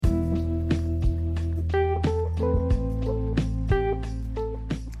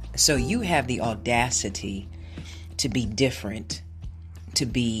So you have the audacity to be different, to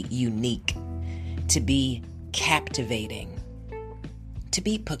be unique, to be captivating, to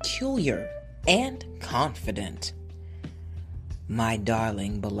be peculiar and confident. My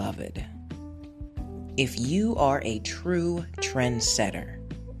darling beloved, if you are a true trendsetter,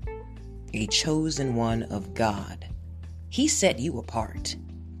 a chosen one of God, He set you apart.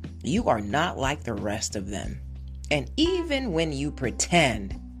 You are not like the rest of them. And even when you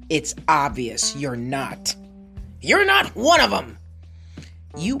pretend, it's obvious you're not. You're not one of them.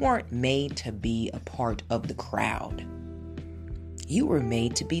 You weren't made to be a part of the crowd. You were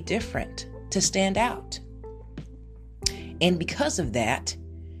made to be different, to stand out. And because of that,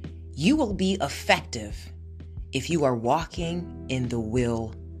 you will be effective if you are walking in the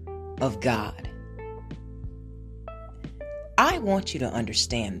will of God. I want you to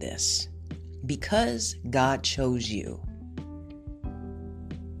understand this. Because God chose you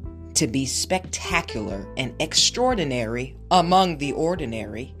to be spectacular and extraordinary among the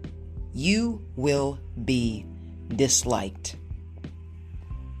ordinary, you will be disliked.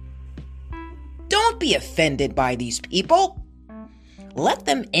 Don't be offended by these people. Let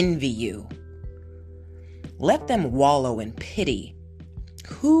them envy you. Let them wallow in pity.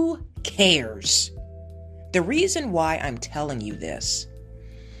 Who cares? The reason why I'm telling you this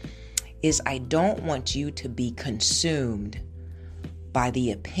is I don't want you to be consumed by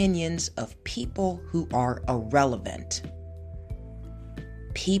the opinions of people who are irrelevant.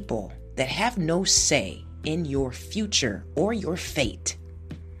 People that have no say in your future or your fate.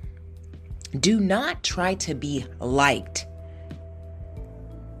 Do not try to be liked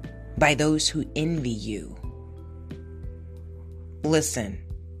by those who envy you. Listen,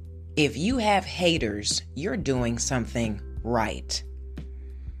 if you have haters, you're doing something right.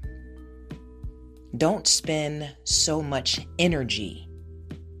 Don't spend so much energy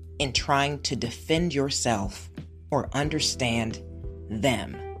in trying to defend yourself or understand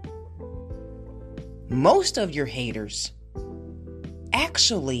them. Most of your haters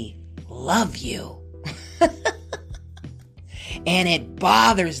actually love you. And it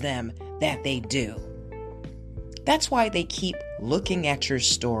bothers them that they do. That's why they keep looking at your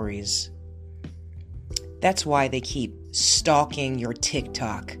stories. That's why they keep stalking your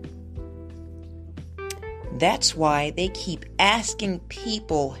TikTok. That's why they keep asking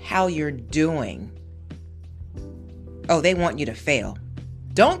people how you're doing. Oh, they want you to fail.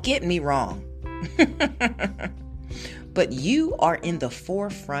 Don't get me wrong. But you are in the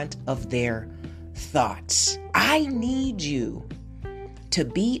forefront of their thoughts. I need you to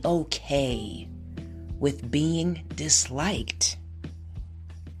be okay with being disliked.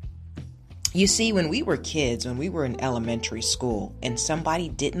 You see, when we were kids, when we were in elementary school and somebody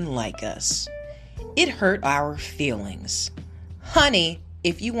didn't like us, it hurt our feelings. Honey,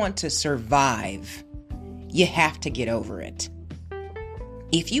 if you want to survive, you have to get over it.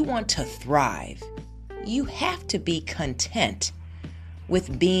 If you want to thrive, you have to be content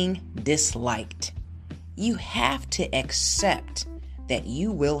with being disliked. You have to accept that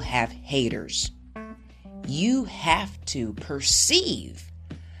you will have haters. You have to perceive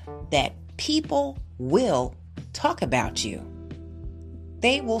that people will talk about you.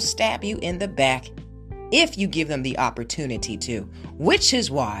 They will stab you in the back if you give them the opportunity to, which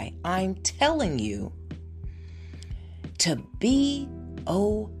is why I'm telling you to be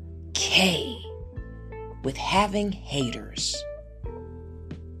okay with having haters,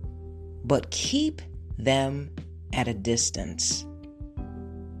 but keep them at a distance.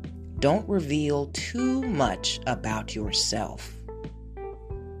 Don't reveal too much about yourself.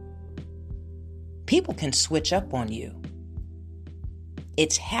 People can switch up on you.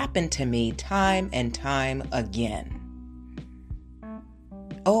 It's happened to me time and time again.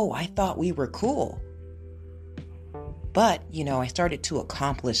 Oh, I thought we were cool. But, I started to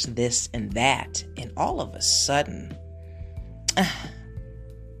accomplish this and that, and all of a sudden,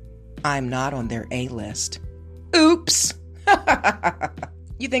 I'm not on their A-list. Oops!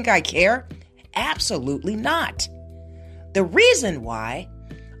 You think I care? Absolutely not. The reason why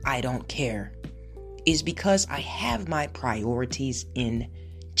I don't care is because I have my priorities in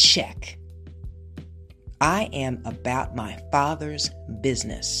check. I am about my Father's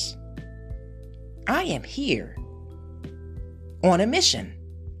business. I am here on a mission,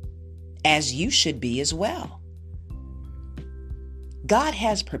 as you should be as well. God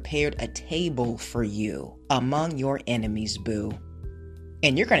has prepared a table for you among your enemies, boo.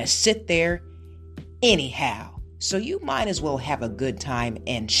 And you're going to sit there anyhow. So you might as well have a good time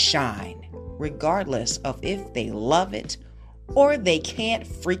and shine, regardless of if they love it or they can't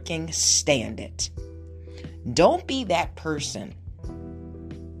freaking stand it. Don't be that person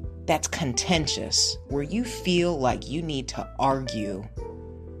that's contentious, where you feel like you need to argue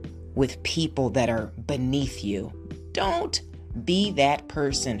with people that are beneath you. Don't be that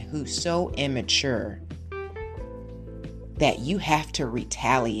person who's so immature that you have to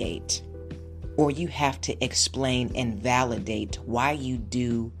retaliate or you have to explain and validate why you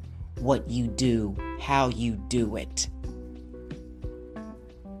do what you do, how you do it.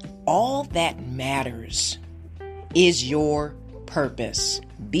 All that matters is your purpose.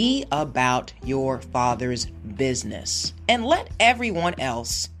 Be about your Father's business and let everyone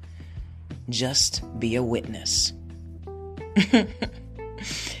else just be a witness.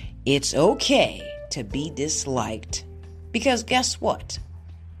 It's okay to be disliked because guess what?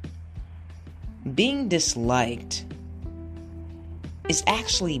 Being disliked is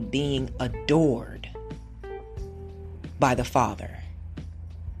actually being adored by the Father.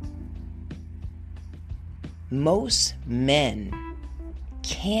 Most men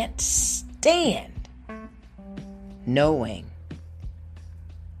can't stand knowing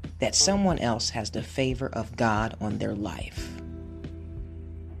that someone else has the favor of God on their life.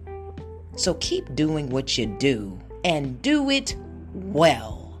 So keep doing what you do and do it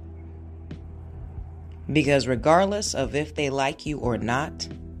well. Because regardless of if they like you or not,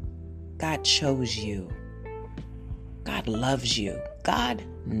 God chose you. God loves you. God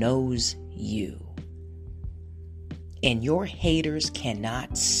knows you. And your haters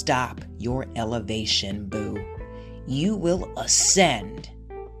cannot stop your elevation, boo. You will ascend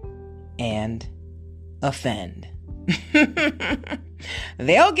and offend.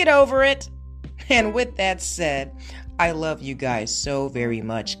 They'll get over it. And with that said, I love you guys so very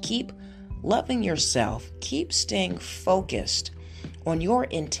much. Keep loving yourself. Keep staying focused on your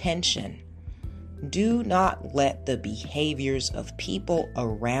intention. Do not let the behaviors of people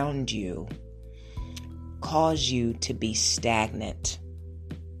around you cause you to be stagnant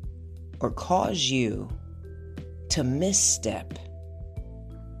or cause you to misstep.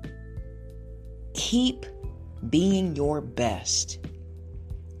 Keep being your best.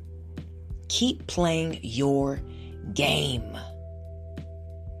 Keep playing your game.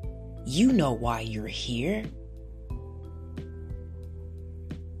 You know why you're here.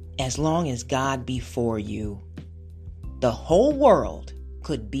 As long as God be for you, the whole world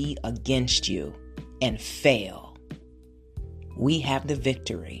could be against you and fail. We have the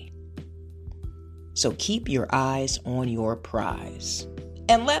victory. So keep your eyes on your prize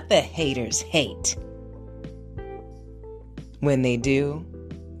and let the haters hate. When they do,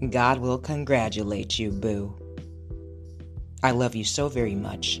 God will congratulate you, boo. I love you so very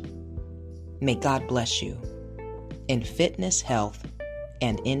much. May God bless you in fitness, health,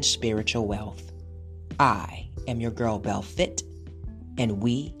 and in spiritual wealth. I am your girl, Belle Fit, and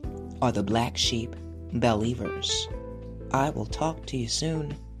we are the Black Sheep Believers. I will talk to you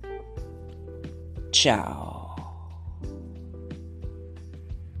soon. Ciao.